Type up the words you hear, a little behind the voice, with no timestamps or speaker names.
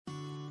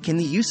Can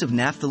the use of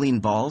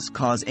naphthalene balls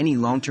cause any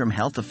long-term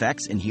health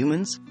effects in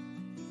humans?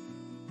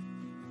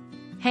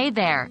 Hey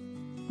there!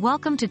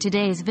 Welcome to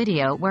today's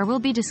video where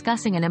we'll be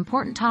discussing an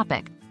important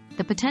topic,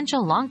 the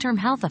potential long-term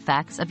health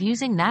effects of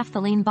using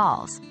naphthalene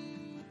balls.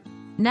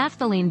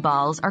 Naphthalene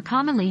balls are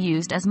commonly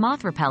used as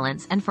moth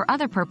repellents and for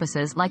other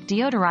purposes like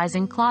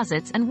deodorizing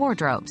closets and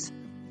wardrobes.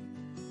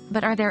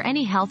 But are there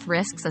any health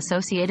risks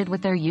associated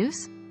with their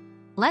use?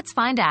 Let's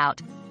find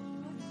out.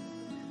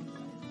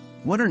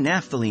 What are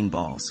naphthalene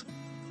balls?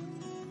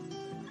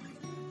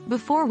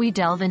 Before we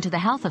delve into the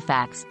health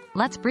effects,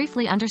 let's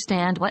briefly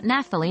understand what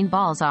naphthalene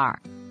balls are.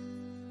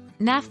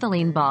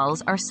 Naphthalene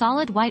balls are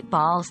solid white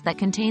balls that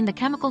contain the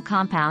chemical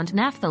compound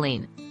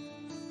naphthalene.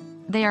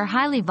 They are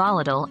highly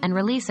volatile and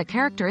release a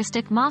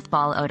characteristic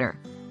mothball odor.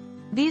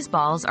 These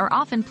balls are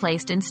often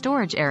placed in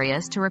storage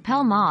areas to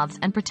repel moths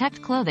and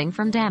protect clothing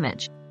from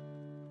damage.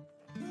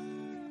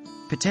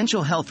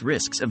 Potential health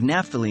risks of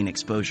naphthalene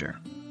exposure.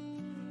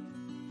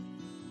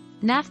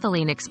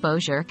 Naphthalene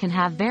exposure can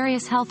have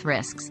various health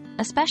risks,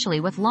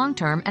 especially with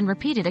long-term and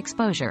repeated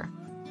exposure.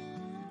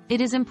 It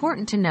is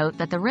important to note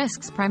that the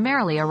risks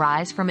primarily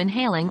arise from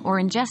inhaling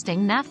or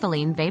ingesting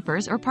naphthalene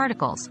vapors or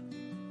particles.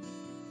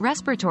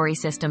 Respiratory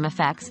system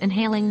effects.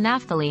 Inhaling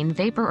naphthalene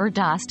vapor or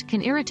dust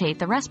can irritate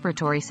the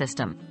respiratory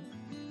system.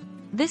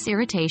 This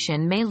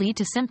irritation may lead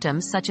to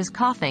symptoms such as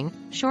coughing,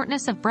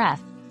 shortness of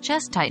breath,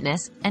 chest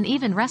tightness, and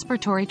even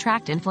respiratory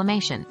tract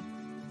inflammation.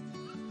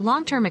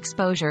 Long-term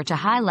exposure to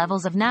high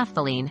levels of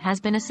naphthalene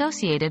has been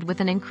associated with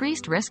an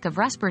increased risk of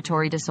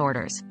respiratory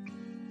disorders.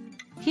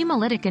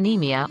 Hemolytic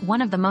anemia.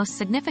 One of the most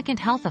significant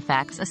health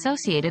effects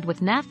associated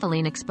with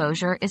naphthalene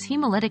exposure is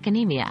hemolytic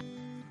anemia.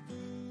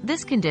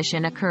 This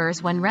condition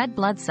occurs when red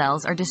blood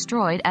cells are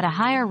destroyed at a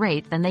higher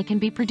rate than they can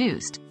be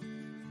produced.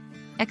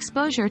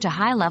 Exposure to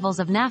high levels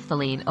of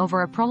naphthalene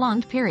over a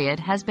prolonged period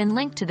has been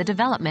linked to the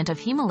development of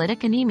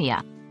hemolytic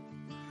anemia.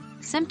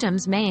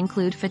 Symptoms may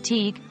include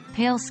fatigue,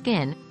 pale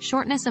skin,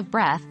 shortness of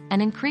breath,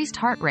 and increased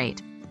heart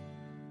rate.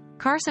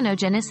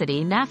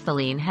 Carcinogenicity.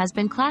 Naphthalene has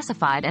been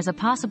classified as a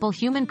possible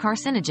human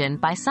carcinogen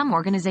by some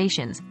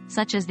organizations,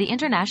 such as the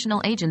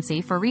International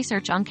Agency for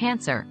Research on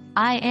Cancer,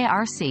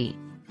 IARC.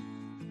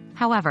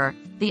 However,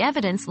 the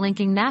evidence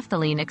linking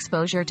naphthalene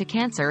exposure to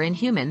cancer in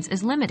humans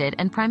is limited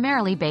and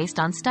primarily based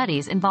on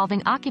studies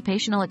involving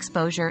occupational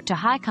exposure to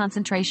high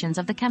concentrations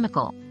of the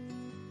chemical.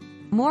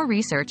 More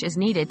research is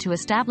needed to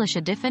establish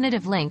a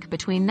definitive link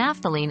between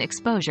naphthalene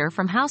exposure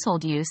from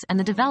household use and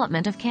the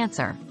development of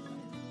cancer.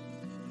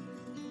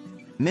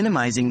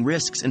 Minimizing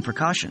risks and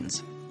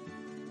precautions.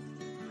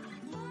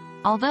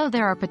 Although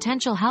there are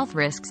potential health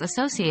risks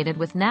associated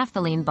with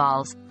naphthalene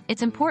balls,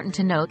 it's important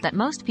to note that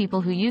most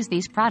people who use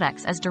these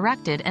products as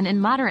directed and in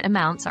moderate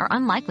amounts are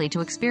unlikely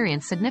to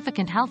experience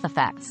significant health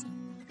effects.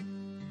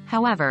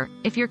 However,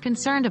 if you're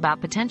concerned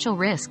about potential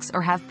risks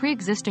or have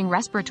pre-existing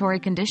respiratory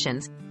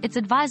conditions, it's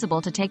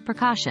advisable to take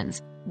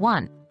precautions.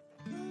 1.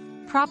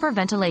 Proper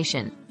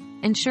ventilation.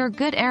 Ensure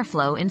good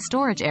airflow in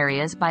storage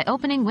areas by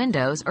opening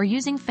windows or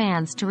using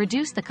fans to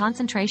reduce the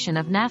concentration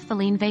of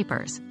naphthalene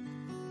vapors.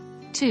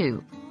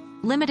 2.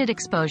 Limited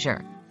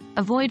exposure.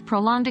 Avoid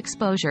prolonged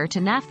exposure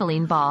to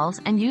naphthalene balls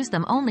and use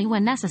them only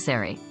when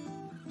necessary.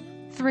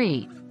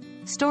 3.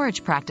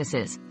 Storage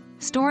practices.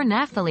 Store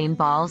naphthalene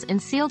balls in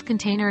sealed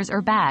containers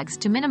or bags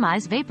to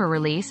minimize vapor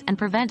release and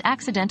prevent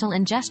accidental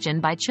ingestion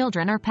by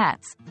children or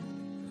pets.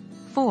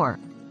 4.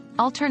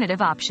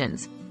 Alternative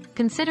options.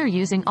 Consider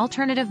using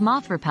alternative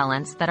moth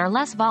repellents that are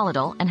less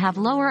volatile and have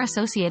lower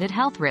associated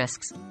health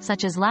risks,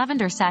 such as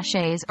lavender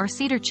sachets or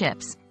cedar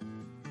chips.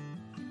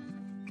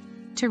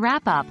 To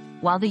wrap up,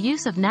 while the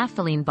use of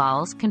naphthalene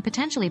balls can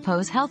potentially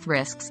pose health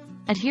risks,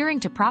 adhering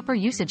to proper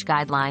usage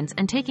guidelines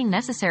and taking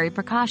necessary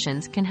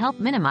precautions can help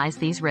minimize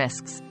these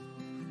risks.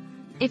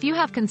 If you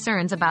have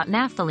concerns about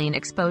naphthalene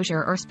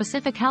exposure or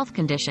specific health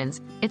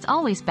conditions, it's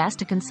always best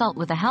to consult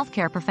with a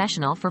healthcare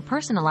professional for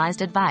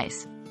personalized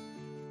advice.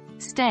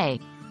 Stay